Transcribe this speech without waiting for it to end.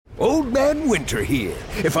Old Man Winter here.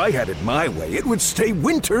 If I had it my way, it would stay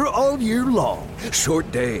winter all year long.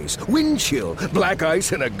 Short days, wind chill, black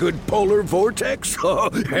ice, and a good polar vortex.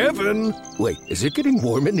 Oh, heaven! Wait, is it getting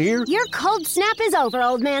warm in here? Your cold snap is over,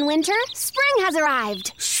 Old Man Winter. Spring has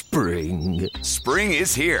arrived. Spring. Spring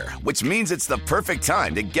is here, which means it's the perfect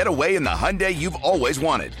time to get away in the Hyundai you've always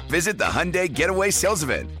wanted. Visit the Hyundai Getaway Sales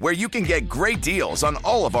Event, where you can get great deals on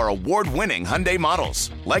all of our award-winning Hyundai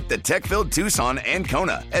models, like the tech-filled Tucson and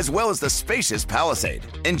Kona, as well as the spacious Palisade.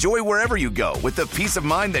 Enjoy wherever you go with the peace of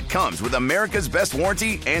mind that comes with America's best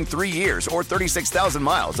warranty and 3 years or 36,000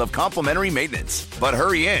 miles of complimentary maintenance. But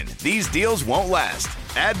hurry in, these deals won't last.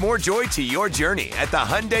 Add more joy to your journey at the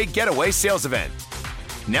Hyundai Getaway Sales Event.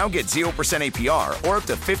 Now get 0% APR or up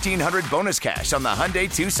to $1,500 bonus cash on the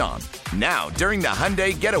Hyundai Tucson. Now, during the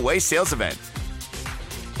Hyundai Getaway Sales Event.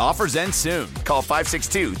 Offers end soon. Call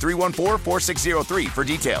 562-314-4603 for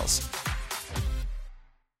details.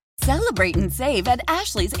 Celebrate and save at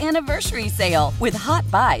Ashley's Anniversary Sale. With Hot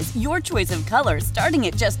Buys, your choice of colors starting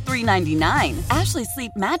at just $3.99. Ashley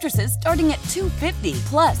Sleep mattresses starting at $2.50.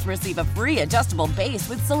 Plus, receive a free adjustable base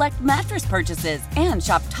with select mattress purchases. And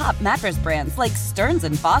shop top mattress brands like Stearns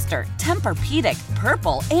 & Foster, Tempur-Pedic,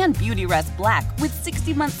 Purple, and Beautyrest Black with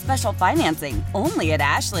 60-month special financing. Only at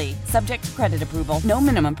Ashley. Subject to credit approval. No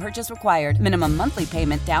minimum purchase required. Minimum monthly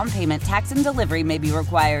payment, down payment, tax, and delivery may be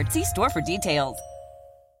required. See store for details.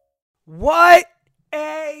 What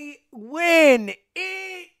a win!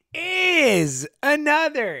 It is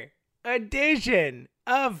another edition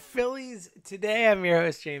of Phillies Today. I'm your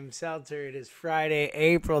host, James Seltzer. It is Friday,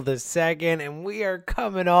 April the 2nd, and we are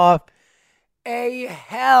coming off a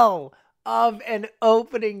hell of an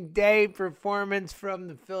opening day performance from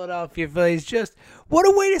the Philadelphia Phillies. Just what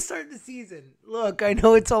a way to start the season. Look, I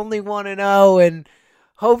know it's only 1-0, and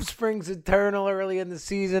hope springs eternal early in the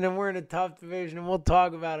season, and we're in a tough division, and we'll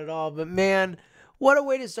talk about it all. But, man, what a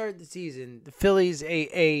way to start the season. The Phillies,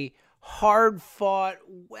 a hard-fought,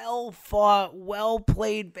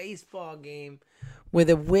 well-played baseball game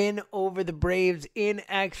with a win over the Braves in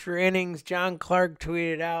extra innings. John Clark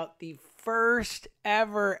tweeted out the first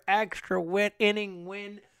ever extra inning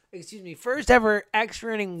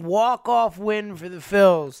walk-off win for the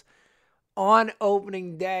Phils on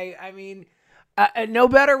opening day. I mean, no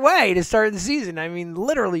better way to start the season. I mean,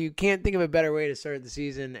 literally, you can't think of a better way to start the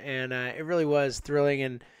season, and it really was thrilling.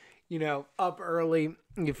 And, you know, up early,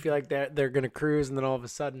 you feel like they're going to cruise, and then all of a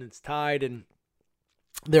sudden it's tied, and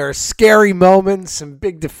there are scary moments, some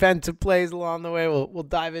big defensive plays along the way. We'll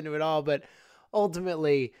dive into it all, but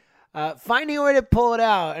ultimately, finding a way to pull it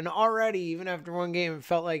out, and already, even after one game, it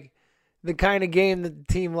felt like the kind of game that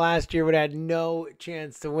the team last year would have had no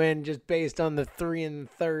chance to win just based on the 3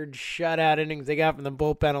 1/3 shutout innings they got from the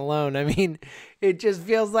bullpen alone. I mean, it just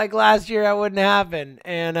feels like last year that wouldn't happen.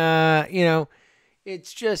 And, you know,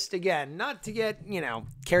 it's just, again, not to get, you know,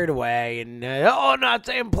 carried away and, not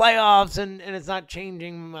saying playoffs, and it's not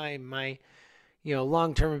changing my you know,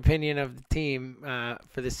 long-term opinion of the team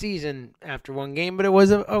for the season after one game. But it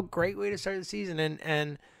was a great way to start the season.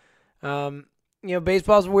 And you know,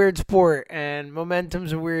 baseball's a weird sport, and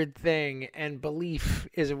momentum's a weird thing, and belief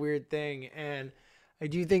is a weird thing. And I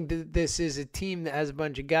do think that this is a team that has a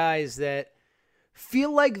bunch of guys that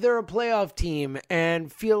feel like they're a playoff team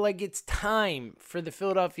and feel like it's time for the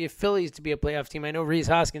Philadelphia Phillies to be a playoff team. I know Rhys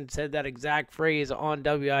Hoskins said that exact phrase on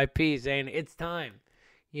WIP, saying it's time.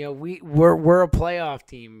 You know, we're a playoff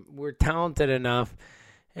team. We're talented enough,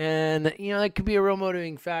 and you know that could be a real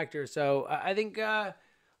motivating factor. So I think.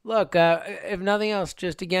 Look, if nothing else,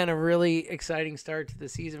 just, again, a really exciting start to the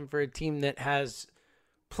season for a team that has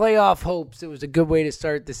playoff hopes. It was a good way to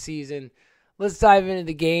start the season. Let's dive into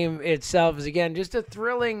the game itself. Is again, just a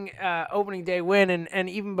thrilling opening day win. And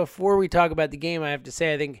even before we talk about the game, I have to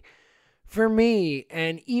say, I think for me,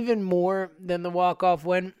 and even more than the walk-off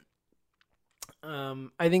win,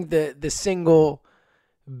 I think the single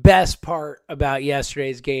best part about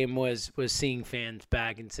yesterday's game was seeing fans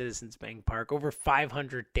back in Citizens Bank Park. Over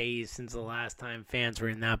 500 days since the last time fans were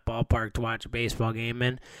in that ballpark to watch a baseball game.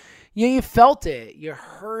 And you felt it. You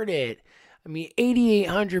heard it. I mean,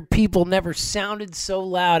 8,800 people never sounded so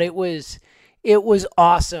loud. It was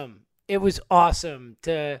awesome. It was awesome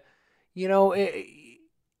to, you know, it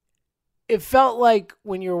felt like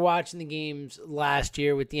when you were watching the games last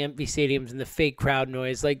year with the empty stadiums and the fake crowd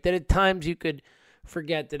noise, like that at times you could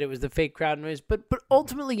forget that it was the fake crowd noise, but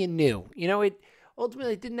ultimately you knew. You know, it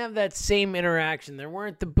didn't have that same interaction. There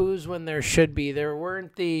weren't the boos when there should be. There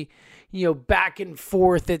weren't the, you know, back and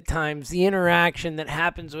forth at times, the interaction that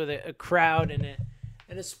happens with a crowd and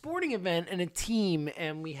and a sporting event and a team,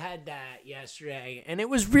 and we had that yesterday, and it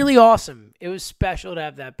was really awesome. It was special to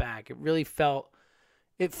have that back. It really felt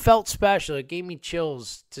special. It gave me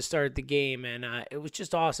chills to start the game, and it was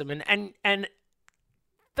just awesome. And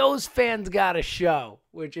those fans got a show,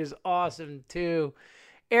 which is awesome too.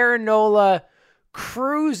 Aaron Nola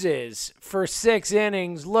cruises for 6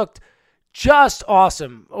 innings, looked just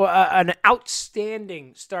awesome. An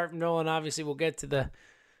outstanding start from Nolan. Obviously, we'll get to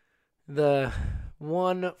the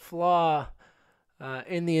one flaw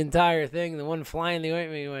in the entire thing, the one fly in the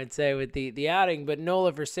ointment, you might say, with the outing. But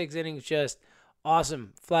Nola for 6 innings, just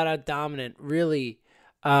awesome, flat out dominant, really,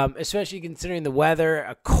 especially considering the weather,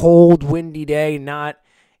 a cold, windy day, not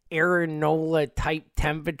Aaron Nola type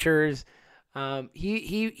temperatures.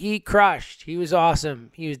 He crushed. He was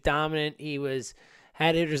awesome. He was dominant. He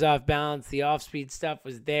had hitters off balance. The off-speed stuff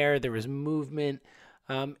was there. There was movement.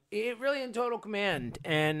 It really in total command.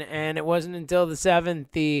 And it wasn't until the 7th,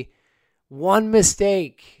 the one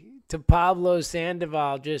mistake to Pablo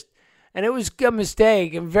Sandoval, and it was a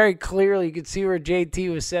mistake. And very clearly you could see where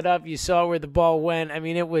JT was set up. You saw where the ball went. I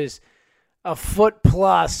mean, it was a foot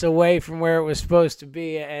plus away from where it was supposed to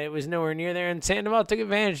be, and it was nowhere near there. And Sandoval took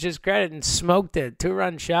advantage, just credit, and smoked it.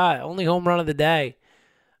 2-run shot, only home run of the day,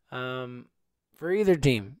 for either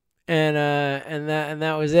team, and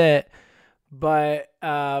that was it. But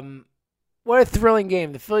what a thrilling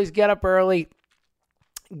game! The Phillies get up early,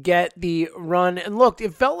 get the run, and look,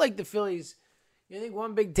 it felt like the Phillies. I think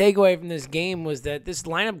one big takeaway from this game was that this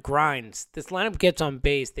lineup grinds. This lineup gets on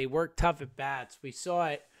base. They work tough at bats. We saw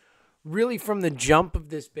it really from the jump of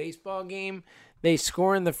this baseball game. They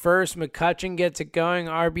score in the first. McCutchen gets it going.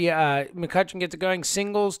 McCutchen gets it going.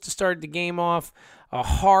 Singles to start the game off. A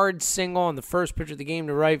hard single on the first pitch of the game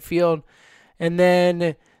to right field. And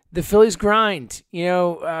then the Phillies grind.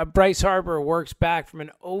 Bryce Harper works back from an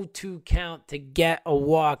 0-2 count to get a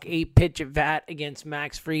walk. 8-pitch at bat against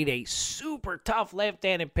Max Fried, a super tough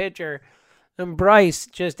left-handed pitcher. And Bryce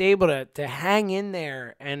just able to hang in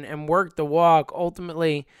there and work the walk.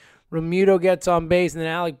 Ultimately, Romuto gets on base, and then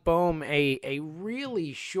Alec Boehm, a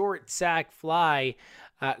really short sac fly.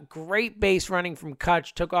 Great base running from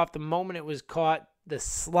Kutch. Took off the moment it was caught. The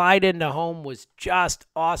slide into home was just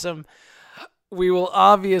awesome. We will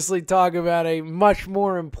obviously talk about a much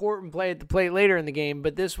more important play at the plate later in the game,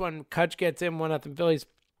 but this one, Kutch gets in 1-0 Phillies.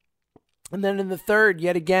 And then in the third,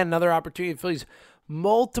 yet again, another opportunity. Phillies,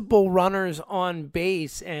 multiple runners on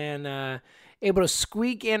base, and able to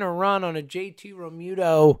squeak in a run on a JT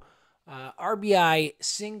Romuto RBI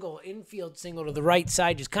single, infield single to the right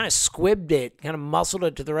side, just kind of squibbed it, kind of muscled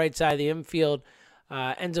it to the right side of the infield,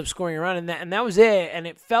 ends up scoring a run, and that was it. And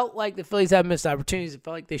it felt like the Phillies had missed opportunities. It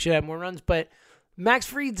felt like they should have more runs, but Max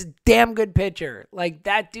Fried's a damn good pitcher. Like,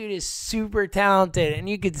 that dude is super talented, and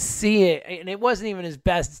you could see it, and it wasn't even his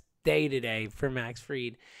best day today for Max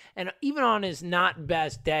Fried. And even on his not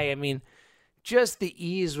best day, I mean, just the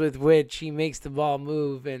ease with which he makes the ball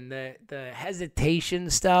move, and the hesitation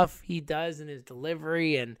stuff he does in his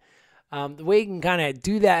delivery, and the way he can kind of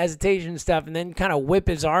do that hesitation stuff and then kind of whip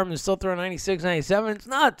his arm and still throw 96, 97, it's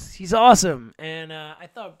nuts. He's awesome. And I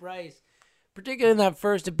thought Bryce, particularly in that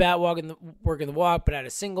first at-bat working the walk, but had a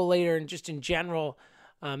single later, and just in general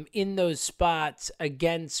in those spots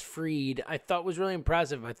against Fried, I thought was really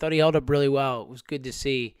impressive. I thought he held up really well. It was good to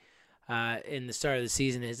see in the start of the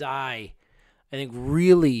season. His eye, I think,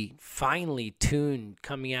 really finely tuned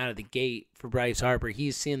coming out of the gate for Bryce Harper.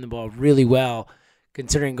 He's seeing the ball really well,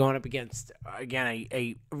 considering going up against, again,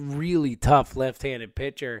 a really tough left-handed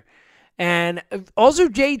pitcher. And also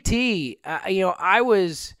JT, I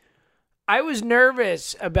was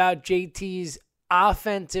nervous about JT's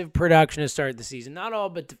offensive production to start the season. Not all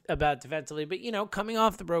but about defensively, but, coming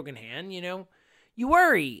off the broken hand, you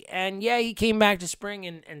worry. And yeah, he came back to spring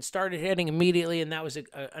and started hitting immediately, and that was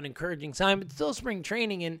an encouraging sign, but still spring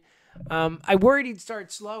training. And I worried he'd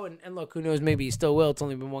start slow, and look, who knows, maybe he still will. It's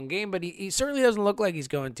only been one game, but he certainly doesn't look like he's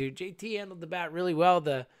going to. JT handled the bat really well.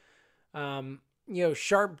 The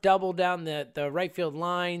sharp double down the right field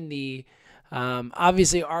line, the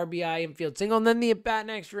obviously RBI infield single, and then the at-bat in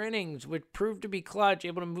extra innings, which proved to be clutch,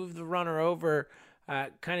 able to move the runner over,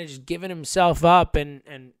 kind of just giving himself up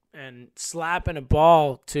and slapping a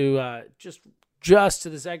ball to just to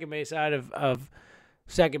the second base side of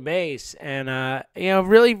second base. And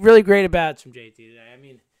really, really great at-bats from JT today. I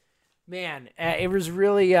mean, man, it was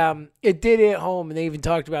really it did hit home, and they even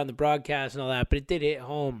talked about it in the broadcast and all that, but it did hit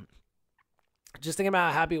home. Just thinking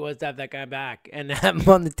about how happy it was to have that guy back and have him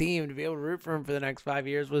on the team, to be able to root for him for the next 5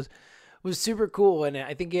 years was was super cool. And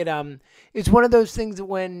I think it's one of those things that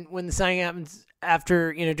when the signing happens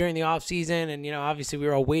after, during the off season, and, obviously we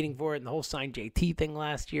were all waiting for it, and the whole sign JT thing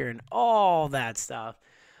last year and all that stuff.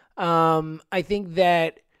 I think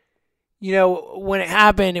that, when it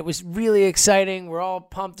happened, it was really exciting. We're all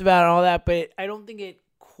pumped about it and all that, but I don't think it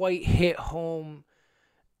quite hit home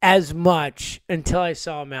as much until I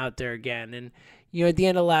saw him out there again. And, at the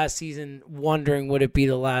end of last season, wondering would it be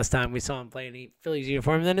the last time we saw him play in a Phillies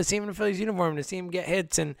uniform, and then to see him in a Phillies uniform, to see him get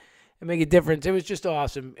hits and make a difference. It was just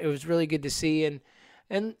awesome. It was really good to see.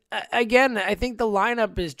 And again, I think the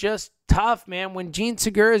lineup is just tough, man. When Gene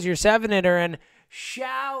Segura is your 7-hitter, and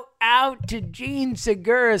shout out to Gene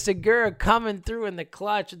Segura. Segura coming through in the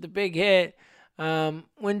clutch with the big hit.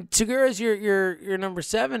 When Segura is your number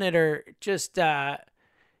 7-hitter, just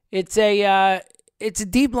it's a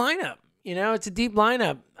deep lineup. It's a deep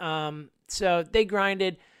lineup. So they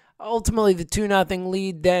grinded. Ultimately, the 2-0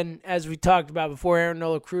 lead then, as we talked about before, Aaron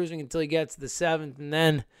Nola cruising until he gets to the 7th, and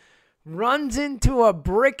then runs into a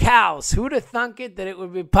brick house. Who'd have thunk it that it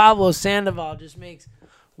would be Pablo Sandoval? Just makes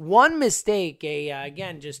one mistake.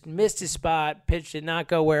 Again, just missed his spot. Pitch did not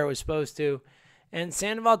go where it was supposed to. And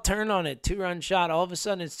Sandoval turned on it. 2-run shot. All of a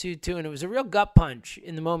sudden, it's 2-2. And it was a real gut punch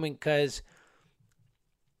in the moment because,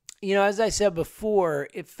 as I said before,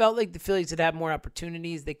 it felt like the Phillies had more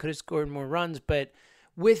opportunities. They could have scored more runs. But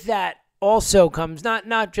with that also comes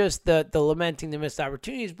not just the lamenting the missed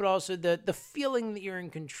opportunities, but also the feeling that you're in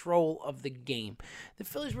control of the game. The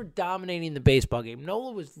Phillies were dominating the baseball game.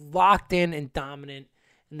 Nola was locked in and dominant,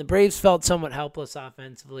 and the Braves felt somewhat helpless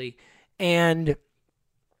offensively. And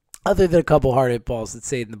other than a couple hard hit balls that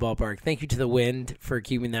stayed in the ballpark, thank you to the wind for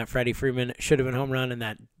keeping that. Freddie Freeman should have been home run, and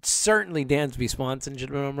that certainly Dansby Swanson should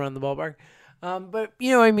have been home run in the ballpark. But,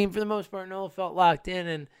 for the most part, Nola felt locked in,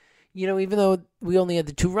 and even though we only had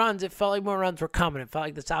the 2 runs, it felt like more runs were coming. It felt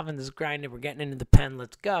like this offense is grinding. We're getting into the pen.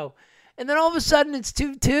 Let's go. And then all of a sudden it's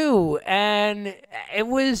 2-2, and it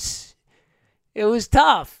was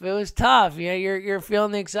tough. It was tough. You're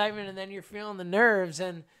feeling the excitement, and then you're feeling the nerves,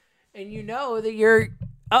 and that you're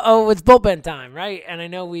it's bullpen time, right? And I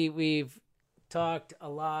know we've talked a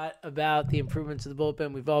lot about the improvements of the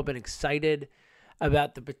bullpen. We've all been excited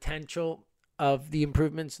about the potential of the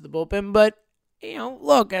improvements of the bullpen, but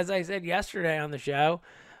look, as I said yesterday on the show,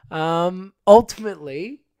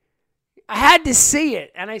 ultimately, I had to see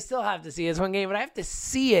it, and I still have to see it. It's one game, but I have to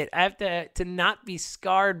see it. I have to not be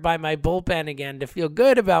scarred by my bullpen again, to feel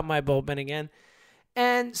good about my bullpen again.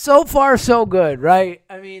 And so far, so good, right?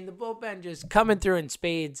 The bullpen just coming through in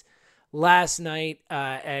spades last night,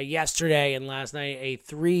 yesterday, and last night, a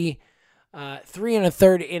 3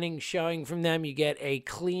 1/3 inning showing from them. You get a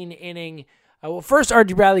clean inning. First,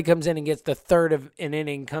 Archie Bradley comes in and gets the third of an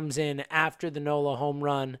inning, comes in after the Nola home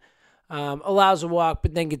run, allows a walk,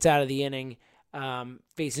 but then gets out of the inning,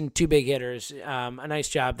 facing 2 big hitters. A nice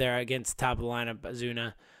job there against the top of the lineup,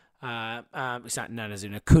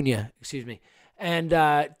 Cunha, excuse me, and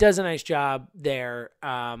does a nice job there.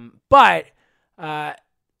 But I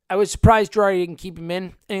was surprised Girardi didn't keep him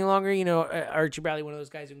in any longer. Archie Bradley, one of those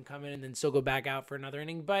guys who can come in and then still go back out for another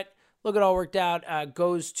inning. But look, it all worked out.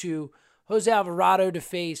 Goes to Jose Alvarado to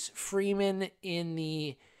face Freeman in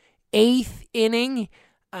the 8th inning,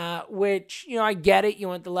 which, I get it. You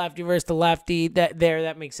want the lefty versus the lefty.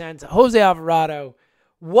 That makes sense. Jose Alvarado,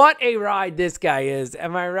 what a ride this guy is.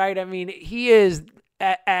 Am I right? He is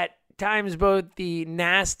at times both the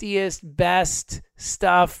nastiest, best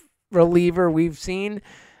stuff reliever we've seen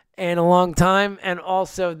in a long time, and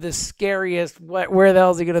also the scariest, where the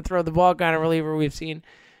hell is he going to throw the ball kind of reliever we've seen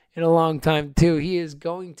in a long time, too. He is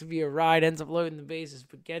going to be a ride, ends up loading the bases,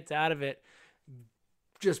 but gets out of it,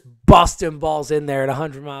 just busting balls in there at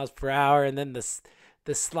 100 miles per hour, and then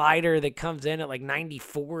the slider that comes in at like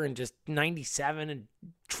 94 and just 97 and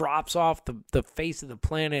drops off the face of the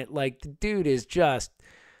planet. Like, the dude is just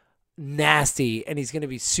nasty, and he's going to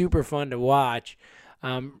be super fun to watch.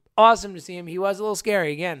 Awesome to see him. He was a little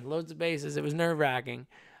scary. Again, loads of bases. It was nerve-wracking,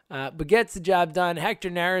 but gets the job done.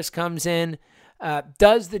 Hector Neris comes in,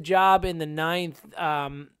 does the job in the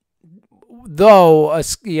 9th, though,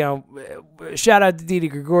 shout out to Didi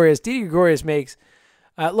Gregorius. Didi Gregorius makes,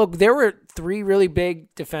 look, there were 3 really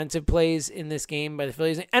big defensive plays in this game by the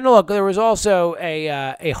Phillies. And look, there was also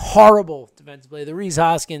a horrible defensive play. The Rhys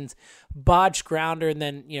Hoskins botched grounder and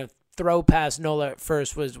then, throw past Nola at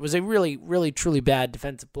first was a really, really, truly bad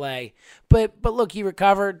defensive play. But look, he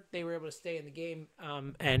recovered. They were able to stay in the game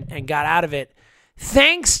and got out of it.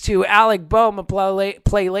 Thanks to Alec Bohm, a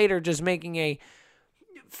play later, just making a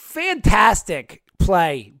fantastic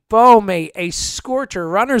play. Bohm, a scorcher.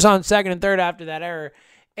 Runners on second and third after that error.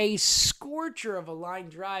 a scorcher of a line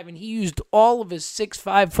drive, and he used all of his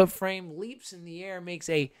 6'5" foot frame, leaps in the air, makes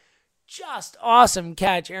a just awesome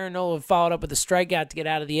catch. Aaron Nola followed up with a strikeout to get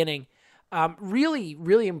out of the inning. Really,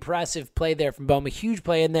 really impressive play there from Bohm, a huge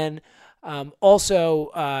play. And then also,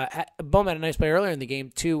 Bohm had a nice play earlier in the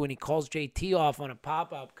game, too, when he calls JT off on a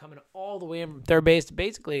pop-up, coming all the way in from third base to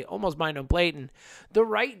basically almost behind home plate. And the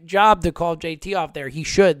right job to call JT off there. He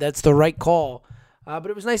should. That's the right call. But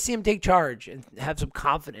it was nice to see him take charge and have some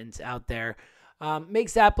confidence out there.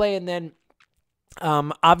 Makes that play, and then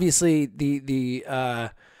obviously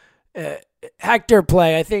the Hector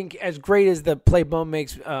play, I think, as great as the play Bohm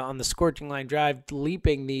makes on the scorching line drive,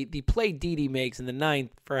 leaping, the play Didi makes in the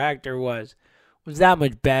ninth for Hector was that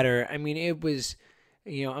much better. I mean, it was,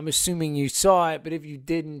 I'm assuming you saw it, but if you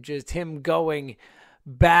didn't, just him going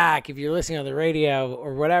back, if you're listening on the radio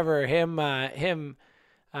or whatever, him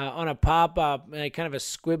on a pop-up, kind of a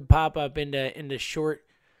squib pop-up into short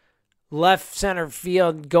left center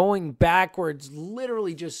field, going backwards,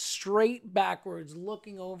 literally just straight backwards,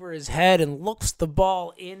 looking over his head, and looks the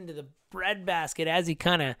ball into the breadbasket as he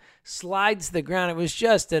kind of slides to the ground. It was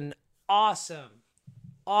just an awesome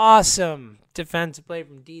defensive play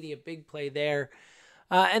from Didi, a big play there.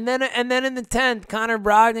 And then in the 10th, Connor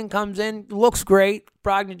Brogdon comes in, looks great.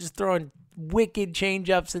 Brogdon just throwing wicked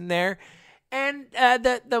changeups in there. And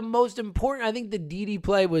the most important, I think the Didi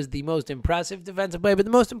play was the most impressive defensive play, but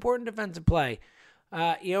the most important defensive play,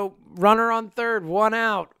 runner on third, 1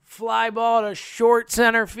 out, fly ball to short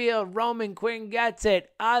center field. Roman Quinn gets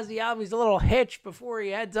it. Ozzie Albies a little hitch before he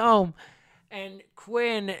heads home. And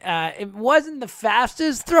Quinn, it wasn't the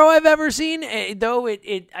fastest throw I've ever seen, though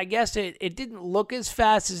I guess it didn't look as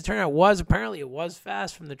fast as it turned out it was. Apparently it was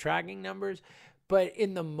fast from the tracking numbers. But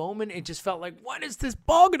in the moment, it just felt like, when is this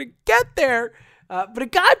ball going to get there? But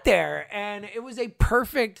it got there, and it was a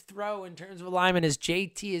perfect throw in terms of alignment as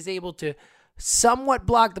JT is able to somewhat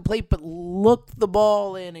block the plate, but look the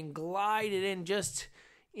ball in and glide it in just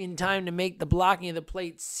in time to make the blocking of the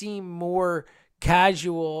plate seem more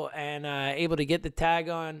casual and able to get the tag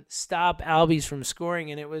on, stop Albies from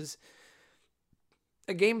scoring. And it was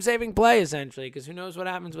a game-saving play, essentially, because who knows what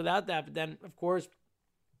happens without that. But then, of course,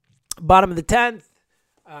 bottom of the 10th,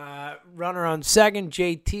 runner on second.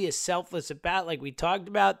 JT is selfless at bat, like we talked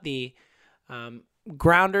about. The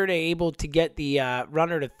grounder to able to get the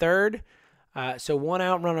runner to third. So 1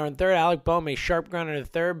 out, runner on third. Alec Bohm, a sharp grounder to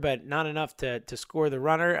third, but not enough to score the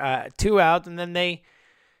runner. 2 outs, and then they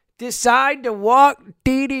decide to walk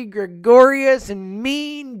Didi Gregorius and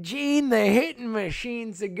Mean Gene, the hitting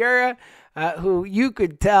machine Segura, who you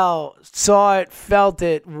could tell saw it, felt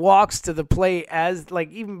it, walks to the plate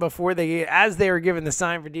even before as they were given the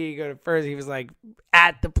sign for Didi to go to first, he was like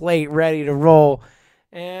at the plate ready to roll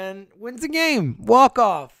and wins the game. Walk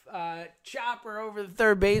off, chopper over the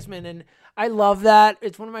third baseman, and I love that.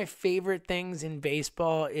 It's one of my favorite things in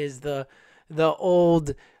baseball is the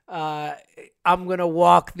old I'm going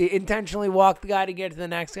to intentionally walk the guy to get to the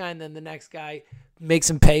next guy, and then the next guy makes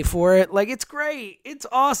him pay for it. Like, it's great. It's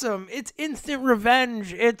awesome. It's instant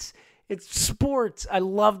revenge. It's sports. I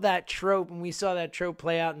love that trope. And we saw that trope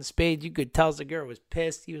play out in spades. You could tell Segura was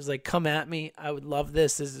pissed. He was like, come at me. I would love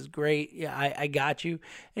this. This is great. Yeah, I got you.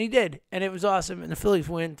 And he did. And it was awesome. And the Phillies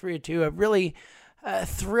win 3-2. A really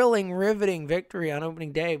thrilling, riveting victory on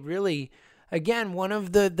opening day. Really, again, one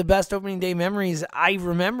of the best opening day memories I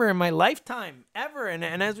remember in my lifetime ever.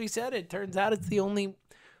 And as we said, it turns out it's the only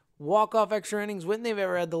walk-off extra innings win they've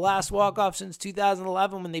ever had. The last walk-off since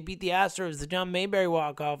 2011 when they beat the Astros, the John Mayberry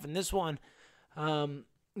walk-off. And this one,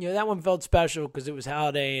 that one felt special because it was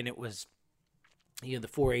Halladay and it was, the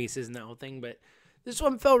 4 aces and that whole thing. But this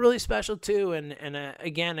one felt really special too. And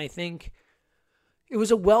again, I think it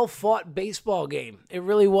was a well-fought baseball game. It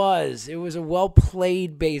really was. It was a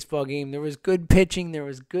well-played baseball game. There was good pitching. There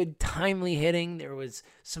was good timely hitting. There was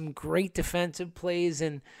some great defensive plays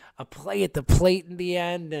and a play at the plate in the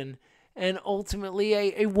end, and ultimately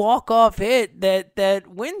a walk-off hit that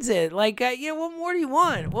wins it. Like, what more do you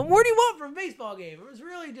want? What more do you want from a baseball game? It was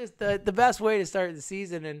really just the best way to start the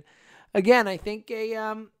season. And again, I think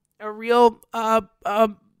a real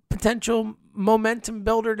potential momentum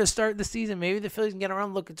builder to start the season. Maybe the Phillies can get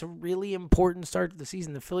around. Look, it's a really important start to the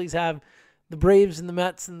season. The Phillies have the Braves and the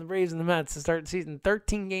Mets and the Braves and the Mets to start the season.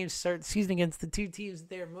 13 games to start the season against the 2 teams that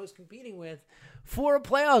they are most competing with for a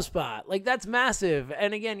playoff spot. Like, that's massive.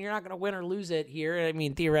 And again, you're not going to win or lose it here. I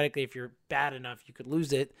mean, theoretically, if you're bad enough, you could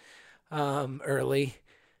lose it early.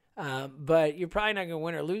 But you're probably not going to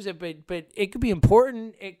win or lose it. But it could be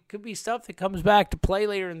important. It could be stuff that comes back to play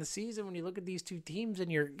later in the season when you look at these two teams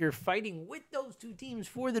and you're fighting with those two teams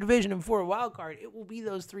for the division and for a wild card. It will be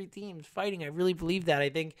those three teams fighting. I really believe that. I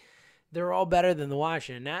think they're all better than the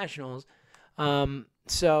Washington Nationals.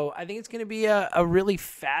 So I think it's going to be a really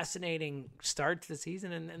fascinating start to the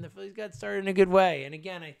season, and the Phillies got started in a good way. And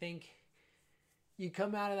again, I think you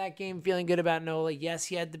come out of that game feeling good about Nola. Yes,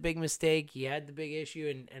 he had the big mistake. He had the big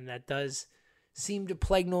issue, and that does seem to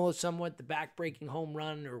plague Nola somewhat, the back-breaking home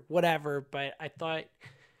run or whatever. But I thought,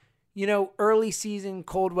 early season,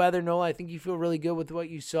 cold weather, Nola, I think you feel really good with what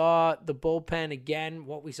you saw. The bullpen, again,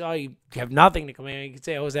 what we saw, you have nothing to complain. You could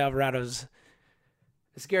say Jose Alvarado's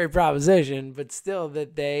a scary proposition, but still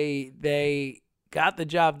that they got the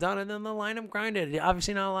job done, and then the lineup grinded.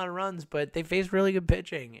 Obviously not a lot of runs, but they faced really good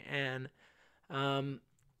pitching, and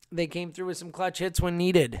they came through with some clutch hits when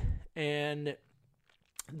needed. And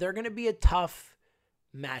they're going to be a tough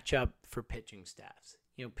matchup for pitching staffs.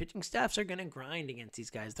 Pitching staffs are going to grind against these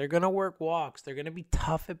guys. They're going to work walks. They're going to be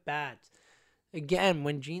tough at bats. Again,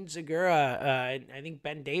 when Gene Segura, I think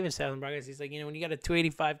Ben Davis had on the broadcast, he's like, when you got a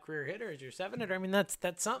 285 career hitter as your 7-hitter, I mean, that's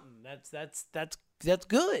something. That's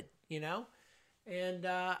good, And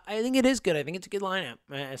I think it is good. I think it's a good lineup,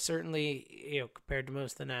 certainly, compared to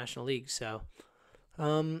most of the National League. So,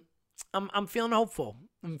 I'm feeling hopeful.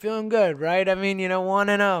 I'm feeling good, right? I mean,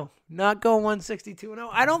 1-0, not going 162-0.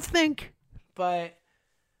 I don't think, but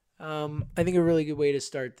I think a really good way to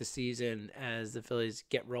start the season as the Phillies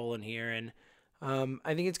get rolling here. And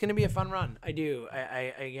I think it's going to be a fun run. I do.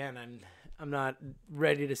 I'm not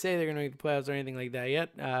ready to say they're going to make the playoffs or anything like that yet.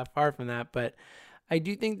 Far from that, but I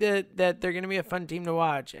do think that they're going to be a fun team to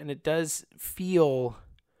watch, and it does feel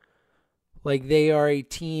like they are a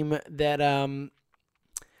team that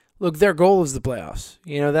look, their goal is the playoffs.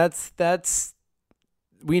 That's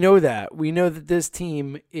we know that. We know that this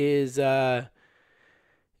team is gunning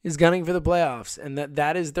for the playoffs, and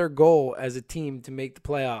that is their goal as a team, to make the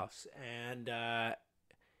playoffs. And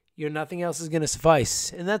nothing else is going to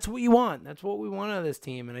suffice, and that's what you want. That's what we want out of this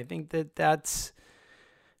team, and I think that that's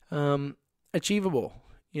achievable.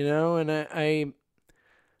 And I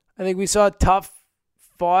think we saw a tough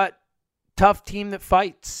team that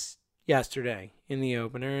fights yesterday in the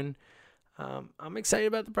opener, and I'm excited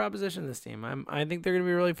about the proposition of this team. I think they're going to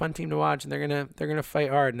be a really fun team to watch, and they're gonna fight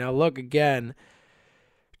hard. Now, look, again,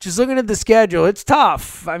 just looking at the schedule, it's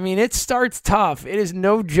tough. I mean, it starts tough. It is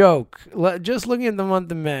no joke. Just looking at the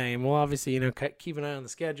month of May, and we'll obviously, keep an eye on the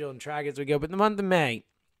schedule and track as we go. But the month of May,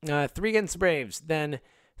 3 against the Braves, then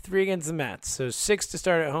 3 against the Mets. So 6 to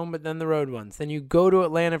start at home, but then the road ones. Then you go to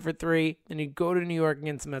Atlanta for 3, then you go to New York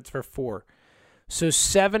against the Mets for 4. So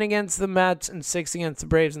 7 against the Mets and 6 against the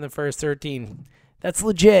Braves in the first 13. That's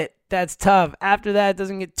legit. That's tough. After that, it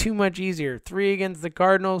doesn't get too much easier. 3 against the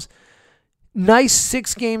Cardinals. Nice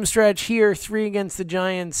 6-game stretch here. 3 against the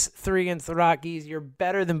Giants, 3 against the Rockies. You're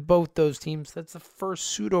better than both those teams. That's the first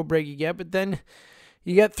pseudo break you get. But then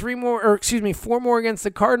you got 4 more against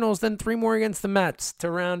the Cardinals, then 3 more against the Mets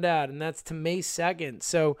to round out. And that's to May 2nd.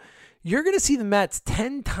 So you're going to see the Mets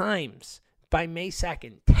 10 times by May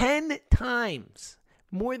 2nd. 10 times.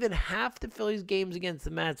 More than half the Phillies games against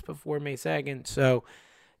the Mets before May 2nd. So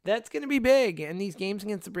that's going to be big. And these games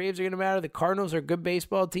against the Braves are going to matter. The Cardinals are a good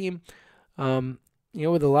baseball team.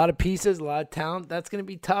 With a lot of pieces, a lot of talent. That's going to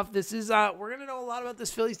be tough. This is we're going to know a lot about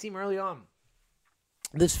this Phillies team early on.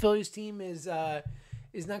 This Phillies team is not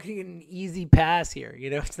going to get an easy pass here.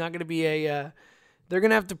 It's not going to be they're going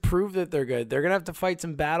to have to prove that they're good. They're going to have to fight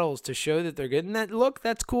some battles to show that they're good. And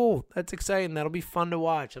that's cool. That's exciting. That'll be fun to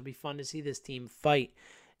watch. It'll be fun to see this team fight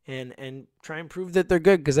and try and prove that they're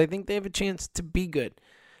good, because I think they have a chance to be good.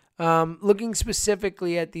 Looking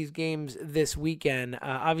specifically at these games this weekend,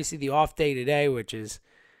 obviously the off day today, which is,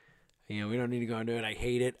 we don't need to go into it. I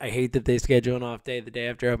hate it. I hate that they schedule an off day the day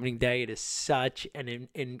after opening day. It is such an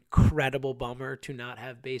incredible bummer to not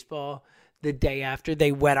have baseball the day after.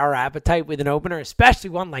 They whet our appetite with an opener, especially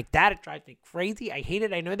one like that. It drives me crazy. I hate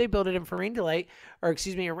it. I know they build it in for a rain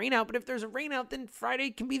out, but if there's a rain out, then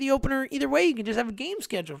Friday can be the opener either way. You can just have a game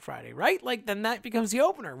scheduled Friday, right? Then that becomes the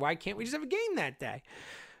opener. Why can't we just have a game that day?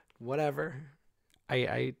 Whatever.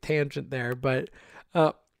 I tangent there, but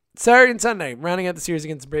Saturday and Sunday, rounding out the series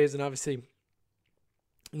against the Braves, and obviously,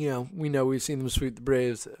 we've seen them sweep the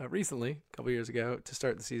Braves recently, a couple years ago, to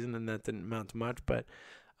start the season, and that didn't amount to much, but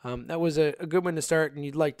that was a good one to start, and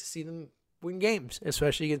you'd like to see them win games,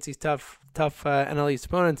 especially against these tough NL East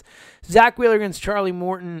opponents. Zach Wheeler against Charlie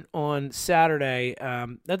Morton on Saturday.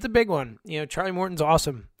 That's a big one. Charlie Morton's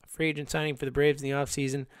awesome. Free agent signing for the Braves in the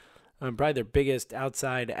offseason. Probably their biggest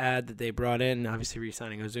outside ad that they brought in. Obviously,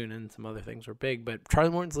 re-signing Ozuna and some other things were big, but Charlie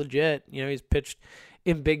Morton's legit. He's pitched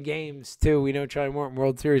in big games, too. We know Charlie Morton,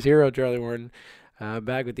 World Series hero Charlie Morton,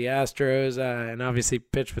 back with the Astros, and obviously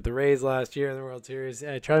pitched with the Rays last year in the World Series.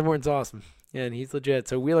 Charlie Morton's awesome, and he's legit.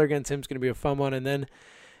 So Wheeler against him is going to be a fun one. And then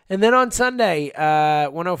on Sunday,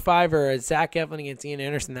 105er, Zach Eflin against Ian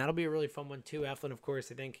Anderson. That'll be a really fun one, too. Eflin, of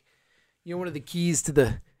course, I think, one of the keys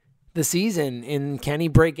to the season, and can he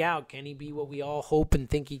break out? Can he be what we all hope and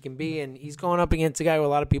think he can be? And he's going up against a guy who a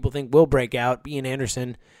lot of people think will break out, Ian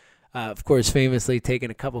Anderson. Of course, famously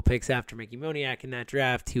taking a couple picks after Mickey Moniak in that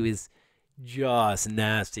draft. He was just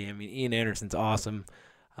nasty. I mean, Ian Anderson's awesome.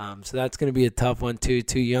 So that's going to be a tough one, too.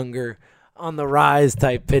 Two younger, on the rise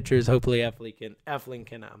type pitchers. Hopefully Eflin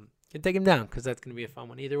can take him down, because that's going to be a fun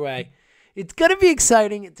one. Either way, it's going to be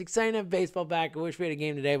exciting. It's exciting to have baseball back. I wish we had a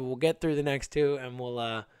game today, but we'll get through the next two, and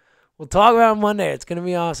we'll talk about it Monday. It's going to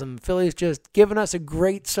be awesome. Philly's just giving us a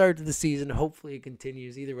great start to the season. Hopefully it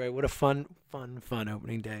continues. Either way, what a fun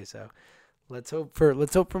opening day. So let's hope for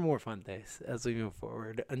more fun days as we move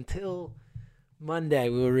forward. Until Monday,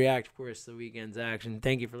 we will react, of course, to the weekend's action.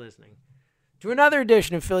 Thank you for listening to another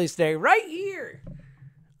edition of Phillies Today right here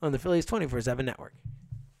on the Phillies 24/7 Network.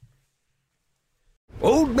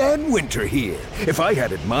 Old Man Winter here. If I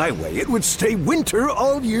had it my way, it would stay winter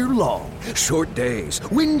all year long. Short days,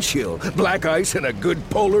 wind chill, black ice, and a good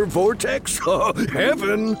polar vortex. Oh,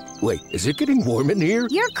 heaven. Wait, is it getting warm in here?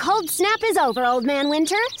 Your cold snap is over, Old Man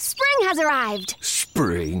Winter. Spring has arrived.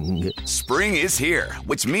 Spring. Spring is here,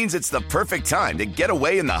 which means it's the perfect time to get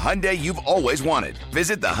away in the Hyundai you've always wanted.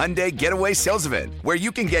 Visit the Hyundai Getaway Sales Event, where you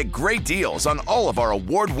can get great deals on all of our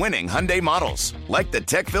award-winning Hyundai models, like the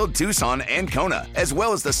tech-filled Tucson and Kona, as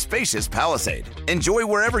well as the spacious Palisade. Enjoy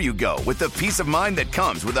wherever you go with the peace of mind that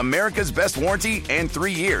comes with America's best warranty and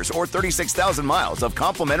 3 years or 36,000 miles of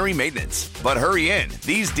complimentary maintenance. But hurry in,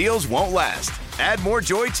 these deals won't last. Add more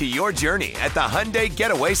joy to your journey at the Hyundai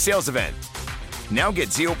Getaway Sales Event. Now get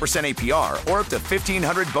 0% APR or up to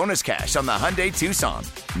 $1,500 bonus cash on the Hyundai Tucson.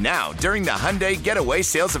 Now, during the Hyundai Getaway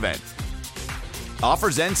Sales Event.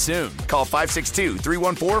 Offers end soon. Call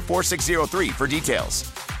 562-314-4603 for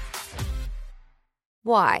details.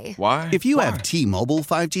 Why? If you have T-Mobile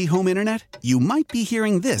 5G home internet, you might be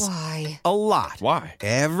hearing this Why? a lot. Why?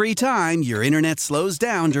 Every time your internet slows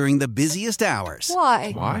down during the busiest hours.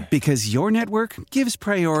 Why? Because your network gives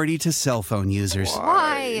priority to cell phone users.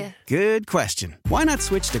 Why? Good question. Why not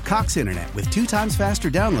switch to Cox Internet with 2 times faster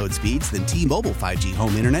download speeds than T-Mobile 5G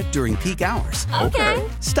home internet during peak hours? Okay.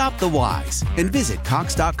 Stop the whys and visit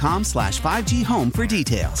cox.com/5G home for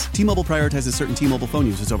details. T-Mobile prioritizes certain T-Mobile phone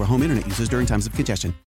users over home internet users during times of congestion.